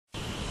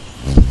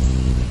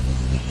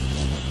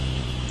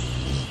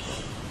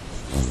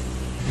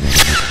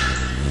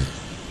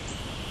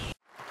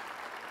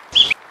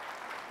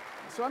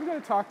So I'm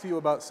going to talk to you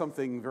about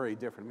something very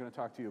different. I'm going to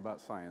talk to you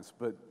about science,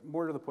 but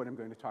more to the point, I'm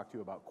going to talk to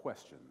you about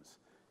questions.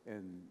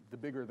 And the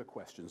bigger the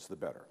questions, the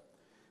better.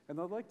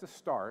 And I'd like to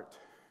start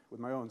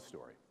with my own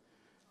story.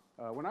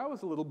 When I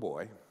was a little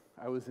boy,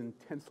 I was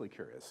intensely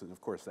curious, and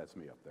of course that's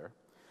me up there.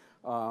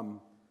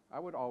 I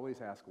would always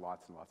ask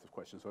lots and lots of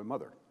questions to my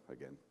mother,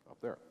 again,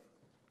 up there.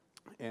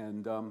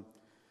 And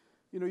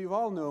you know, you've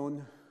all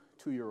known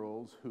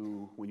 2-year-olds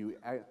who,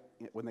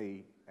 when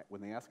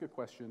they ask a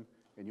question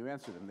and you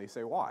answer them, they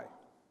say, why?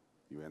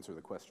 You answer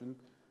the question,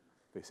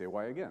 they say,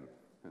 why again?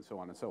 And so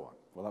on and so on.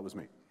 Well, that was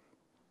me.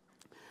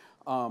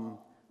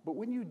 But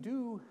when you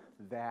do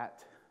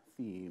that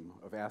theme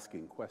of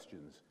asking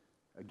questions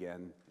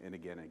again and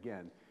again and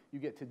again, you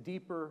get to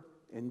deeper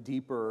and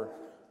deeper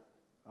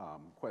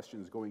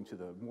questions going to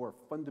the more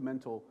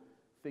fundamental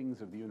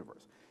things of the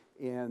universe.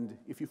 And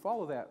if you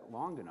follow that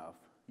long enough,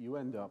 you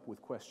end up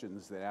with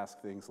questions that ask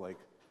things like,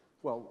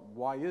 well,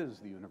 why is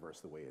the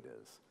universe the way it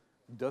is?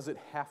 Does it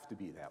have to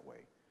be that way?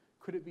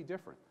 Could it be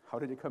different? How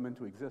did it come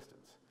into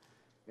existence?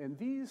 And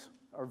these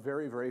are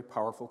very, very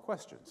powerful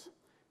questions.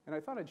 And I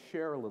thought I'd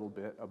share a little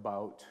bit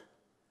about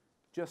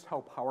just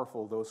how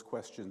powerful those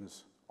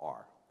questions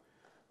are,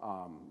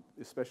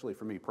 especially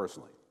for me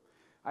personally.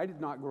 I did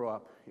not grow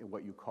up in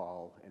what you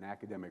call an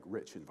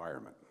academic-rich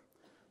environment.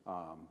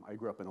 I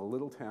grew up in a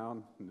little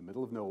town in the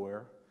middle of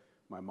nowhere.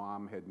 My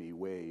mom had me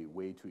way,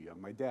 way too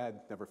young. My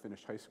dad never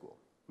finished high school.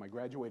 My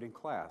graduating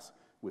class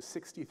was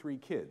 63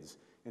 kids,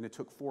 and it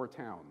took 4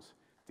 towns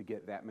to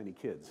get that many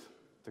kids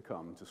to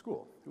come to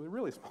school. It was a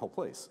really small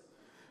place.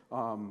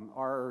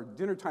 Our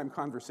dinner time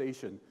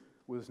conversation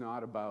was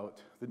not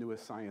about the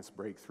newest science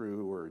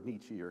breakthrough or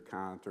Nietzsche or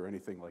Kant or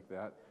anything like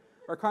that.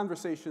 Our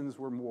conversations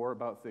were more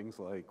about things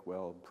like,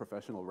 well,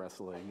 professional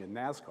wrestling and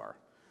NASCAR.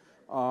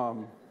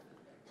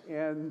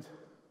 And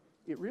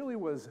it really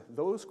was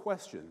those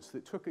questions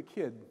that took a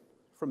kid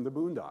from the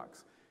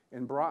boondocks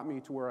and brought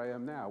me to where I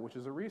am now, which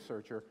is a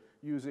researcher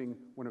using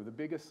one of the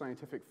biggest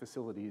scientific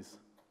facilities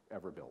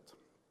ever built.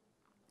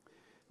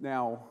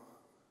 Now,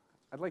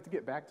 I'd like to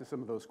get back to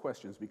some of those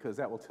questions because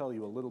that will tell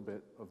you a little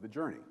bit of the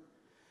journey.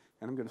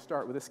 And I'm going to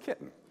start with this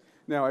kitten.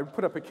 Now, I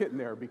put up a kitten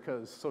there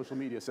because social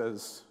media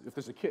says if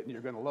there's a kitten,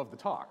 you're going to love the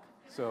talk.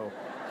 So,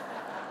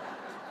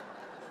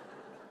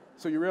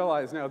 so you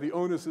realize now the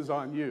onus is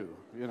on you.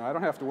 You know, I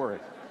don't have to worry.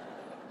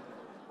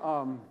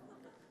 So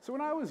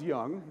when I was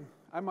young,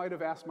 I might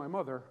have asked my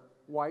mother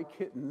why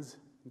kittens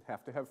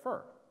have to have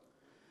fur.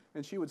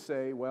 And she would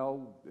say,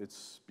 well,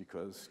 it's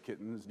because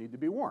kittens need to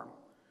be warm.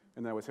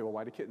 And then I would say, well,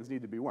 why do kittens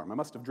need to be warm? I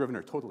must have driven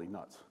her totally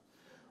nuts.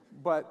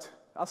 But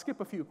I'll skip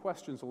a few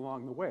questions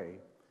along the way.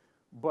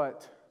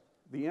 But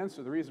the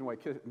reason why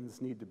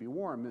kittens need to be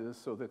warm is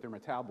so that their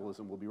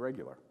metabolism will be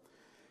regular.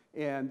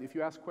 And if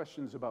you ask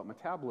questions about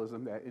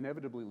metabolism, that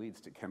inevitably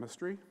leads to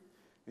chemistry.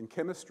 And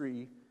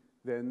chemistry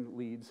then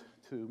leads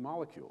to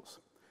molecules.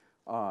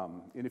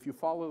 And if you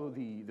follow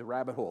the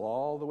rabbit hole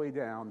all the way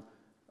down,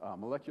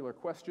 molecular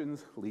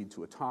questions lead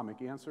to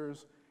atomic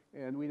answers.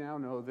 And we now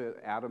know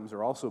that atoms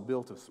are also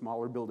built of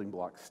smaller building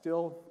blocks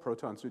still,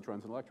 protons,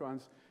 neutrons, and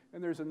electrons.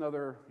 And there's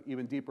another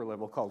even deeper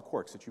level called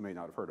quarks that you may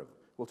not have heard of.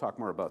 We'll talk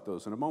more about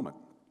those in a moment.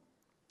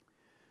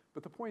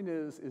 But the point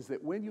is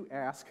that when you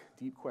ask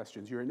deep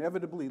questions, you're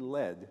inevitably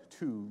led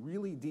to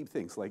really deep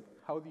things, like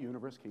how the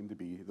universe came to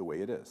be the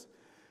way it is.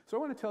 So I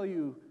want to tell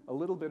you a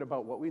little bit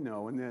about what we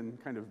know and then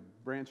kind of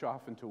branch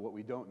off into what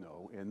we don't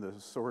know and the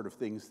sort of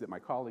things that my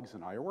colleagues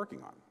and I are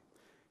working on.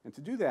 And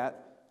to do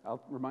that,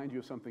 I'll remind you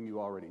of something you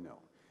already know.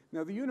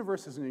 Now, the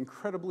universe is an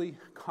incredibly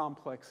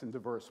complex and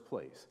diverse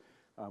place.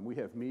 We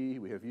have me,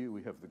 we have you,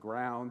 we have the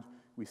ground,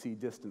 we see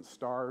distant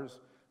stars.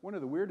 One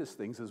of the weirdest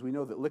things is we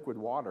know that liquid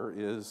water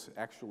is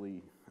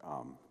actually,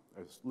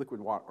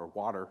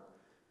 water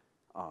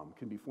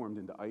can be formed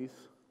into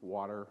ice,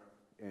 water,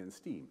 and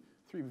steam.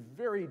 3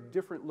 very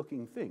different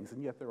looking things,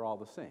 and yet they're all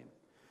the same.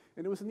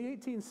 And it was in the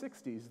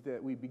 1860s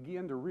that we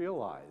began to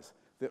realize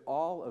that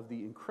all of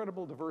the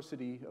incredible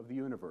diversity of the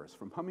universe,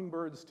 from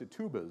hummingbirds to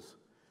tubas,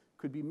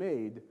 could be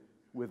made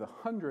with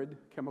 100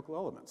 chemical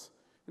elements.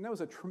 And that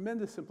was a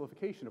tremendous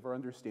simplification of our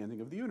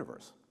understanding of the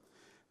universe.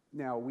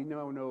 Now, we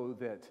now know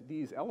that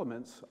these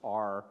elements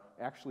are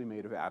actually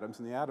made of atoms,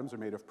 and the atoms are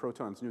made of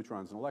protons,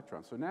 neutrons, and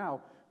electrons. So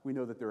now we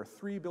know that there are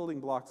 3 building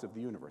blocks of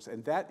the universe,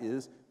 and that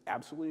is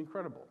absolutely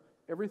incredible.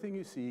 Everything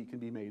you see can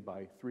be made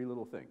by 3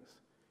 little things,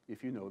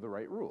 if you know the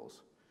right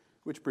rules.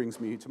 Which brings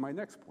me to my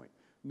next point.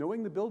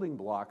 Knowing the building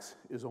blocks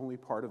is only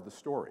part of the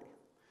story.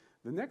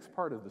 The next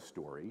part of the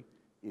story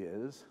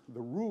is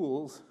the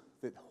rules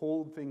that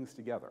hold things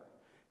together.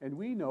 And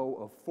we know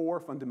of 4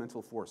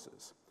 fundamental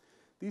forces.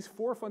 These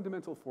 4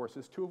 fundamental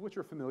forces, 2 of which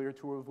are familiar,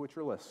 2 of which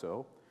are less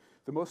so.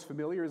 The most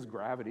familiar is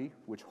gravity,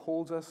 which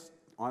holds us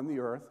on the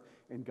Earth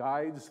and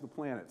guides the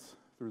planets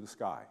through the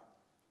sky.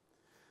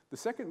 The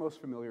second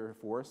most familiar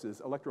force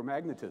is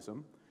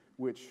electromagnetism,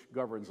 which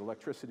governs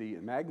electricity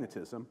and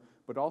magnetism,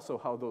 but also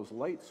how those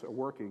lights are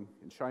working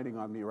and shining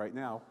on me right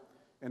now,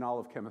 and all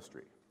of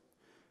chemistry.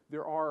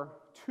 There are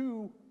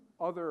 2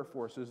 other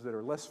forces that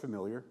are less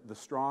familiar, the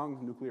strong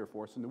nuclear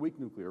force and the weak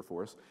nuclear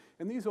force,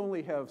 and these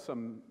only have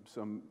some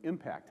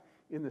impact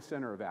in the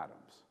center of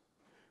atoms.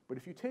 But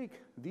if you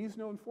take these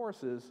known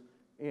forces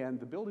and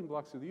the building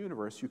blocks of the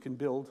universe, you can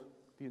build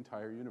the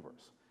entire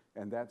universe,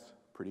 and that's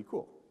pretty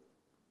cool.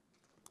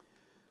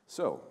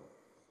 So,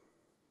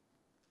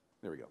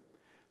 there we go.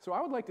 So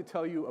I would like to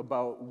tell you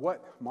about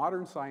what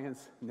modern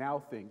science now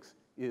thinks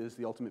is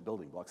the ultimate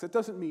building blocks. It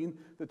doesn't mean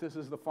that this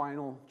is the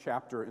final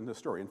chapter in the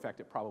story. In fact,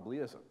 it probably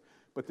isn't.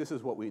 But this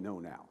is what we know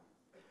now.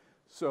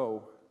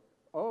 So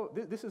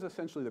this is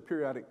essentially the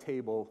periodic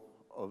table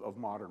of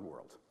modern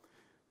world.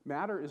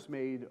 Matter is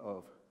made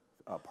of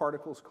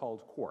particles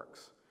called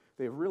quarks.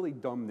 They have really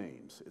dumb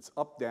names. It's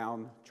up,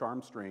 down,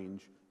 charm,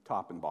 strange,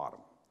 top, and bottom.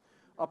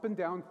 Up and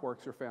down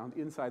quarks are found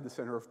inside the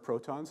center of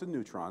protons and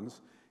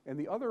neutrons, and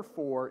the other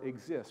four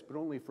exist, but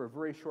only for a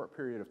very short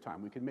period of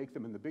time. We can make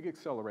them in the big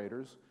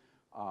accelerators,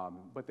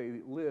 but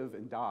they live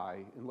and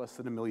die in less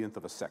than a millionth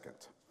of a second.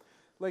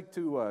 I'd like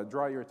to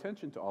draw your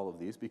attention to all of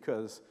these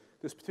because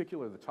this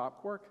particular, the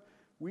top quark,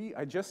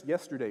 I just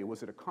yesterday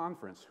was at a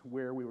conference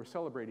where we were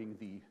celebrating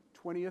the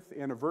 20th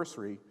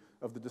anniversary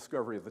of the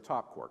discovery of the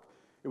top quark.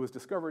 It was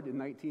discovered in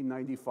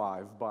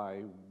 1995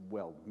 by,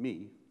 well,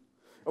 me.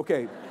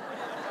 Okay.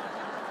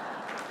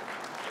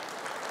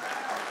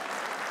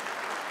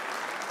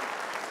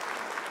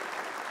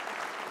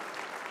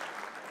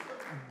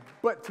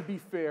 But to be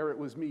fair, it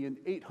was me and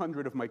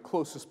 800 of my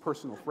closest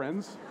personal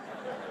friends.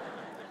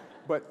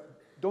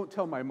 But don't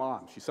tell my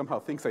mom. She somehow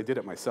thinks I did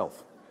it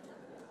myself.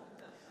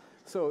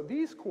 So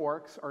these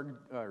quarks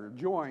are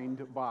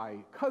joined by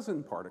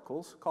cousin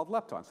particles called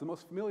leptons. The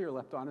most familiar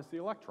lepton is the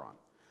electron.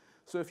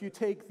 So if you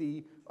take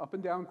the up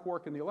and down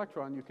quark and the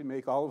electron, you can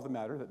make all of the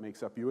matter that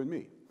makes up you and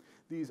me.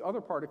 These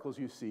other particles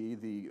you see,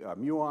 the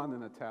muon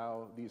and the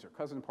tau, these are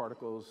cousin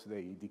particles.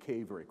 They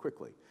decay very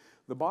quickly.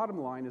 The bottom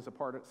line is a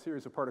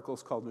series of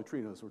particles called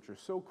neutrinos, which are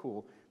so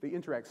cool, they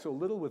interact so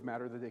little with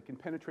matter that they can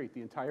penetrate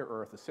the entire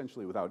Earth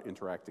essentially without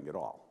interacting at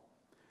all.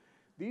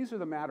 These are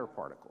the matter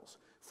particles.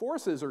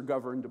 Forces are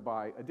governed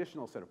by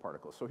additional set of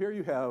particles. So here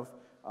you have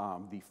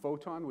the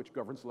photon, which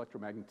governs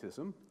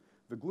electromagnetism,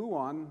 the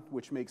gluon,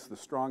 which makes the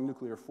strong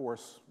nuclear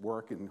force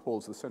work and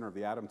holds the center of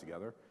the atom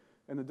together,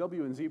 and the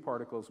W and Z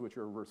particles, which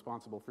are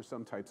responsible for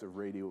some types of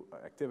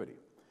radioactivity.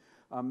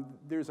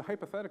 There's a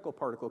hypothetical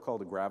particle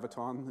called a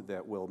graviton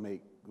that will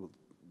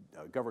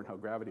govern how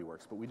gravity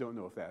works, but we don't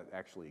know if that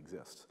actually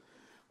exists.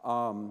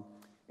 And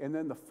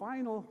then the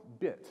final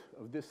bit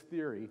of this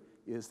theory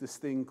is this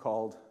thing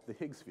called the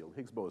Higgs field,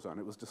 Higgs boson.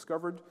 It was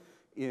discovered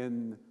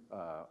on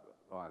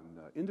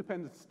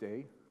Independence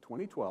Day,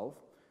 2012,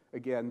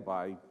 again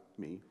by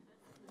me.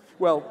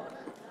 Well,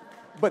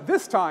 but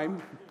this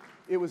time,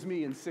 it was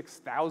me and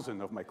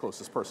 6,000 of my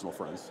closest personal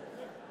friends.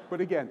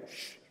 But again,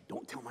 shh,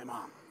 don't tell my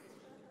mom.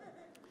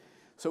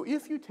 So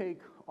if you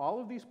take all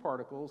of these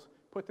particles,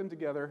 put them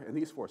together, and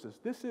these forces,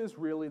 this is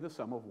really the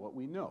sum of what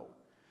we know.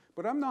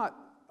 But I'm not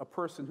a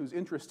person who's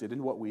interested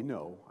in what we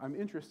know. I'm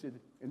interested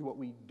in what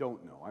we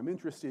don't know. I'm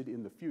interested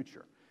in the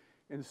future.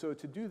 And so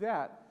to do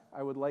that,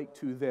 I would like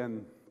to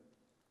then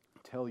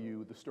tell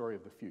you the story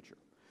of the future.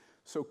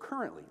 So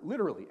currently,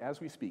 literally,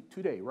 as we speak,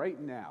 today, right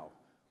now,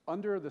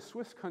 under the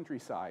Swiss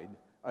countryside,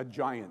 a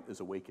giant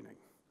is awakening.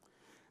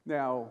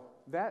 Now,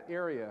 that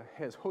area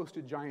has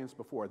hosted giants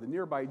before. The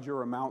nearby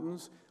Jura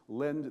Mountains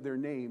lend their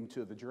name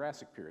to the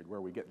Jurassic period,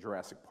 where we get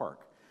Jurassic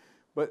Park.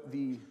 But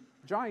the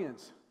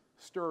giants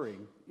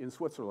stirring in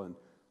Switzerland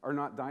are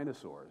not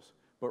dinosaurs,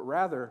 but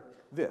rather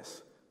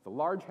this, the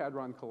Large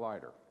Hadron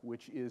Collider,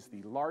 which is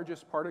the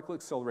largest particle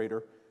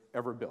accelerator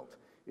ever built.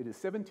 It is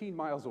 17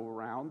 miles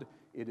around.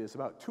 It is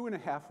about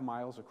 2.5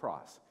 miles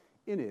across.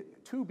 In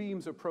it, two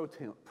beams of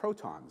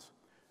protons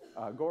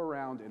go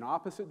around in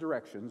opposite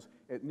directions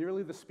at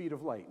nearly the speed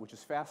of light, which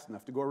is fast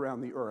enough to go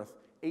around the Earth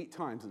 8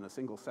 times in a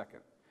single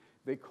second.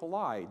 They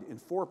collide in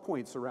 4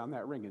 points around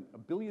that ring 1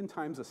 billion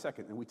times a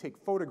second, and we take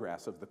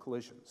photographs of the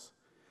collisions.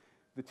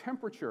 The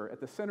temperature at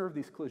the center of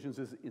these collisions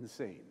is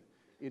insane.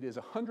 It is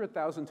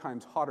 100,000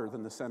 times hotter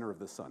than the center of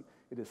the sun.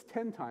 It is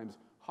 10 times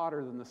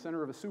hotter than the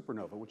center of a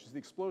supernova, which is the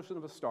explosion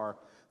of a star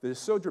that is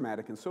so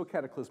dramatic and so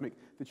cataclysmic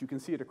that you can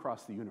see it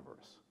across the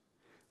universe.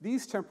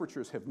 These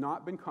temperatures have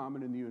not been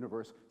common in the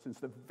universe since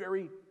the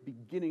very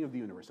beginning of the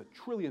universe, a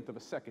trillionth of a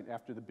second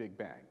after the Big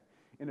Bang.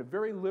 In a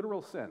very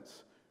literal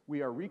sense,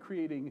 we are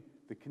recreating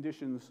the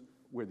conditions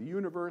where the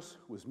universe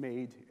was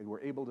made, and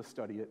we're able to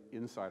study it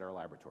inside our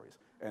laboratories.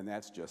 And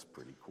that's just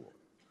pretty cool.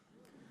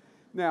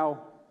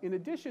 Now, in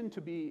addition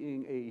to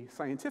being a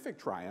scientific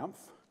triumph,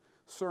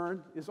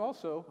 CERN is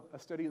also a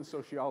study in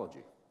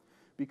sociology,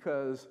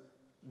 because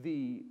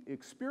the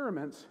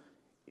experiments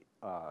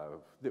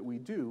that we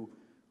do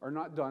are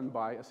not done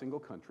by a single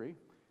country.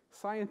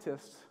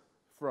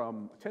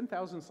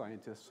 10,000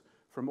 scientists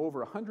from over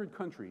 100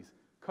 countries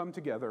come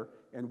together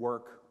and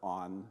work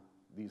on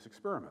these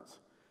experiments.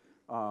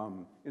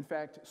 In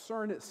fact,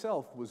 CERN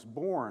itself was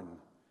born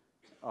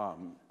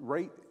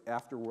right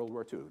after World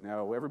War II.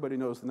 Now, everybody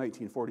knows the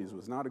 1940s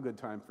was not a good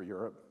time for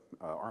Europe.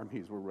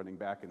 Armies were running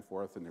back and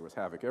forth, and there was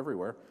havoc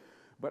everywhere.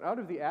 But out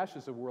of the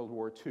ashes of World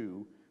War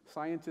II,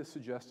 scientists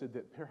suggested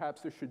that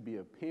perhaps there should be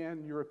a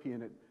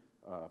pan-European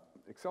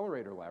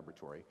accelerator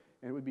laboratory,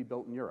 and it would be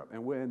built in Europe.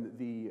 And when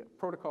the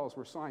protocols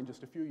were signed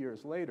just a few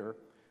years later,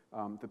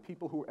 the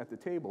people who were at the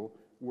table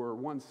were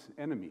once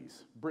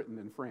enemies, Britain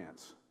and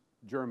France,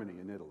 Germany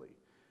and Italy.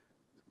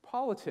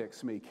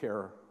 Politics may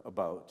care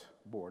about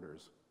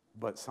borders,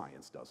 but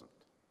science doesn't.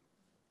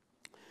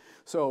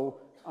 So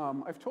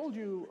I've told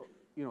you,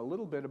 a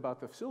little bit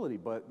about the facility,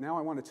 but now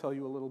I want to tell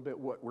you a little bit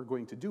what we're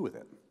going to do with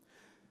it.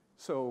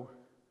 So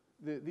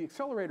the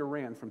accelerator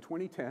ran from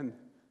 2010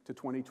 to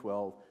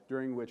 2012,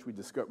 during which we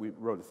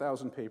wrote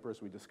 1,000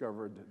 papers, we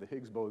discovered the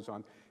Higgs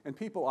boson, and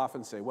people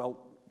often say,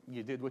 well,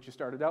 you did what you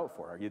started out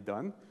for, are you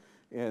done?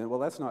 And well,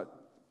 that's not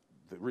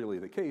really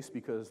the case,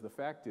 because the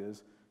fact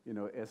is,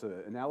 as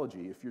an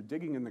analogy, if you're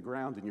digging in the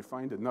ground and you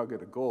find a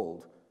nugget of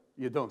gold,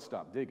 you don't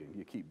stop digging,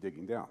 you keep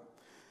digging down.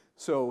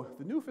 So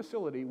the new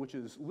facility, which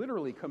is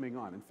literally coming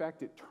on, in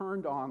fact, it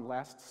turned on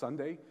last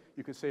Sunday.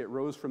 You could say it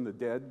rose from the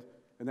dead,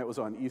 and that was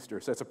on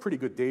Easter, so that's a pretty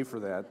good day for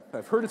that.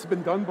 I've heard it's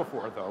been done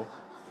before, though.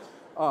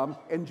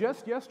 And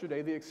just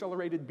yesterday, they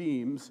accelerated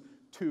beams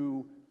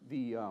to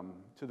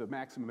the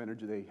maximum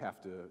energy they have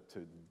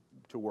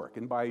to work.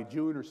 And by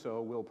June or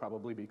so, we'll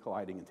probably be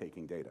colliding and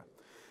taking data.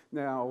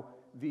 Now,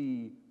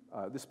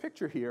 this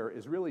picture here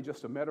is really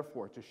just a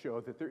metaphor to show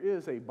that there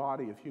is a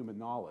body of human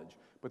knowledge,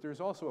 but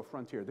there's also a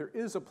frontier. There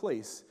is a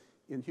place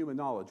in human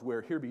knowledge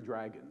where here be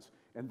dragons,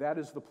 and that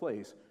is the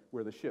place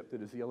where the ship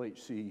that is the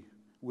LHC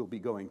will be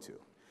going to.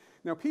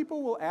 Now,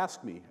 people will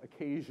ask me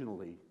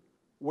occasionally,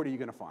 what are you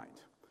going to find?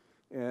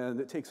 And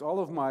it takes all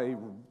of my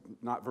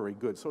not very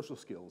good social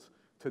skills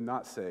to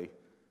not say,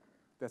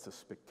 that's a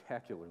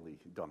spectacularly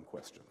dumb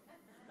question.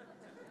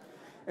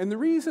 And the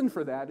reason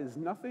for that is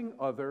nothing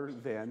other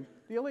than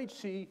the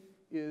LHC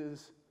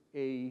is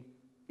an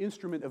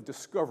instrument of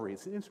discovery.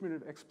 It's an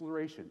instrument of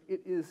exploration.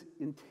 It is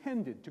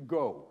intended to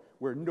go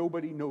where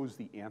nobody knows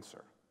the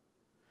answer.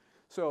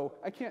 So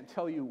I can't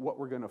tell you what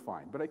we're going to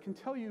find, but I can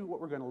tell you what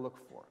we're going to look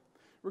for.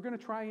 We're going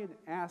to try and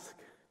ask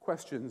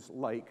questions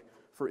like,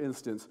 for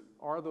instance,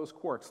 are those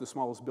quarks the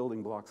smallest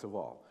building blocks of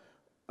all?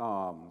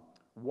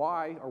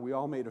 Why are we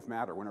all made of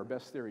matter when our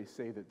best theories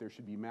say that there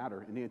should be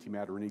matter and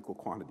antimatter in equal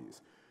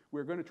quantities?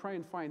 We're going to try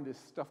and find this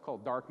stuff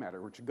called dark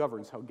matter, which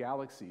governs how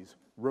galaxies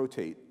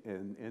rotate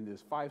and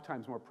is 5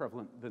 times more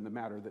prevalent than the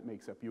matter that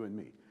makes up you and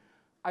me.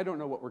 I don't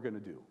know what we're going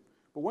to do.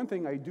 But one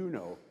thing I do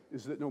know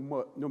is that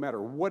no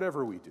matter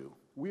whatever we do,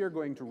 we are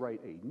going to write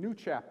a new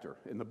chapter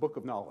in the book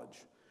of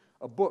knowledge,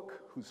 a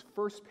book whose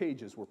first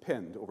pages were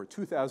penned over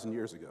 2,000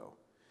 years ago.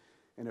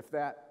 And if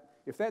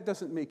that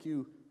doesn't make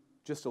you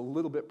just a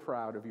little bit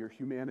proud of your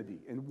humanity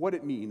and what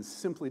it means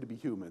simply to be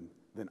human,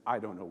 then I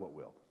don't know what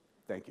will.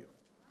 Thank you.